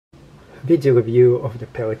video review of the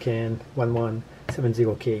Pelican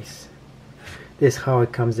 1170 case. This is how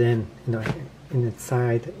it comes in,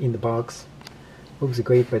 inside in the box. Looks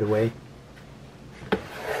great, by the way.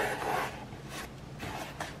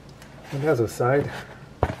 On the other side,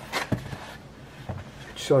 it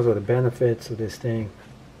shows all the benefits of this thing.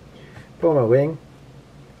 Polymer ring,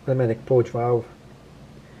 automatic pouch valve,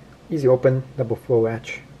 easy open, double flow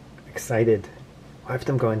latch. Excited.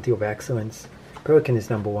 Lifetime guarantee of excellence. Pelican is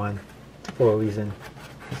 #1 for a reason.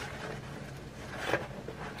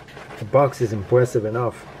 The box is impressive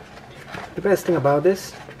enough. The best thing about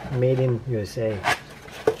this, made in USA.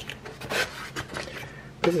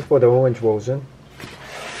 This is for the orange version.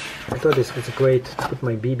 I thought this was great to put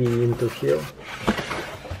my BB into here.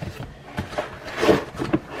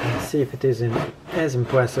 Let's see if it isn't as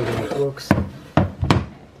impressive as it looks.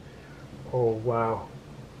 Oh wow.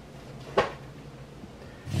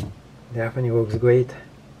 Definitely looks great.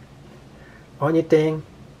 Only thing,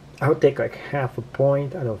 I would take like half a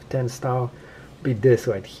point out of 10 star, be this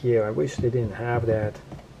right here. I wish they didn't have that.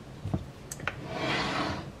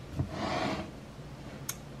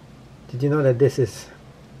 Did you know that this is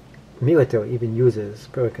military even uses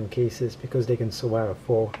Pelican cases because they can survive a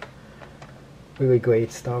fall? Really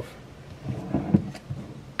great stuff.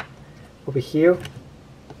 Over here,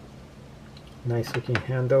 nice looking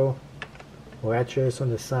handle, latches on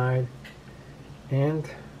the side, and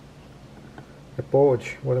a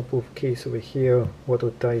pouch, waterproof case over here,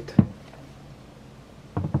 watertight.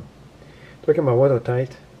 Talking about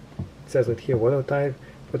watertight, it says right here watertight,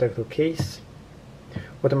 protector case,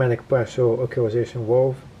 automatic pressure occlusion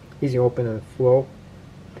valve, easy open and flow,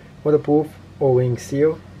 waterproof O-ring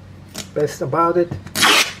seal. Best about it,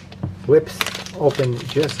 flips open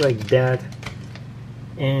just like that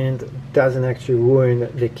and doesn't actually ruin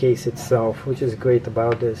the case itself, which is great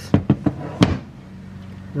about this.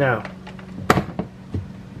 Now,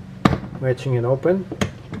 latching it open,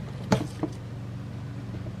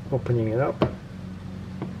 opening it up.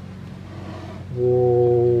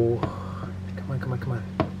 Whoa, come on, come on, come on.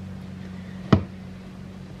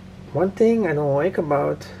 One thing I don't like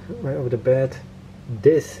about right over the bed,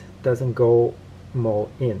 this doesn't go more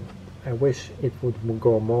in. I wish it would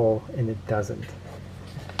go more, and it doesn't.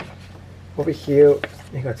 Over here,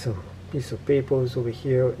 I got some piece of papers over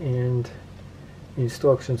here and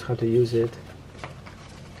instructions how to use it.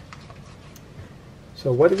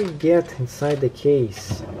 So what do we get inside the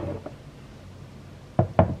case?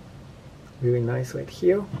 Really nice right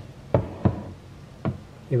here.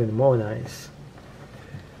 Even more nice.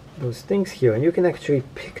 Those things here, and you can actually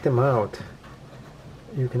pick them out.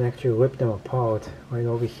 You can actually rip them apart right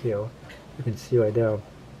over here. You can see right there.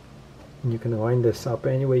 And you can line this up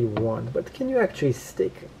any way you want. But can you actually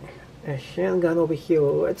stick a handgun over here?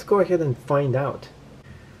 Let's go ahead and find out.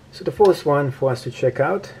 So the first one for us to check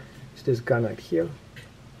out is this gun right here.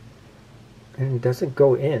 And it doesn't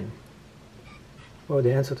go in. Well,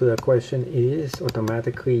 the answer to that question is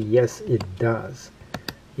automatically yes, it does.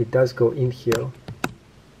 It does go in here.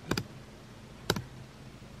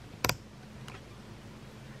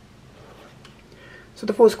 So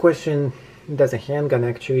the first question, does a handgun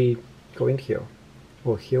actually go in here?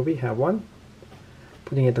 Well, here we have one.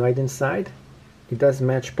 Putting it right inside. It does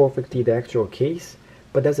match perfectly the actual case,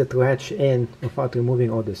 but does it latch in without removing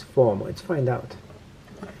all this foam? Let's find out.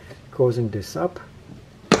 Closing this up.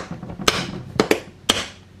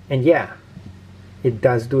 And yeah, it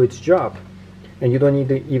does do its job. And you don't need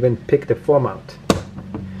to even pick the foam out.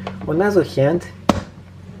 On the other hand,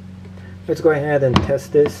 let's go ahead and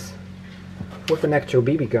test this with an actual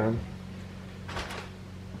BB gun,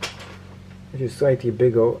 which is slightly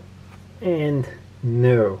bigger, and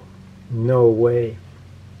no way.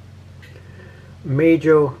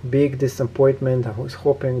 Major big disappointment. I was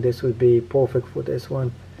hoping this would be perfect for this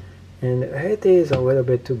one, and it is a little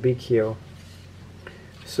bit too big here.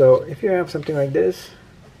 So if you have something like this,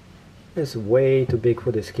 it's way too big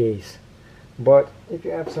for this case. But if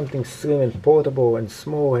you have something slim and portable and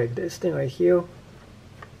small like this thing right here,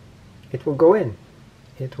 it will go in.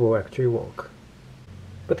 It will actually work.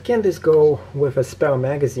 But can this go with a spare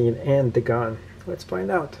magazine and the gun? Let's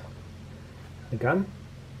find out. The gun,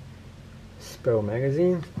 spare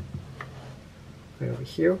magazine, right over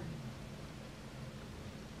here.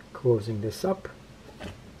 Closing this up.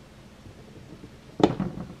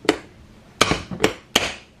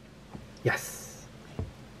 Yes,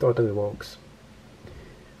 totally works.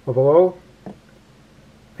 Overall,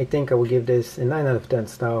 I think I will give this a 9 out of 10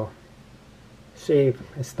 star. Shave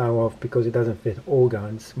a star off because it doesn't fit all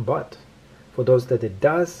guns, but for those that it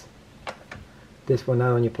does, this will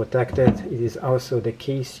not only protect it, it is also the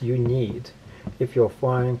case you need if you're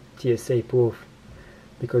flying TSA proof,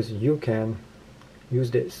 because you can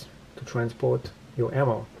use this to transport your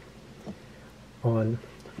ammo on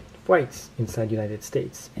flights inside the United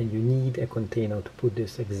States, and you need a container to put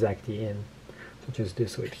this exactly in, such as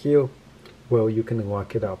this right here, where you can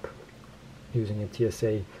lock it up using a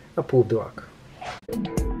TSA approved lock.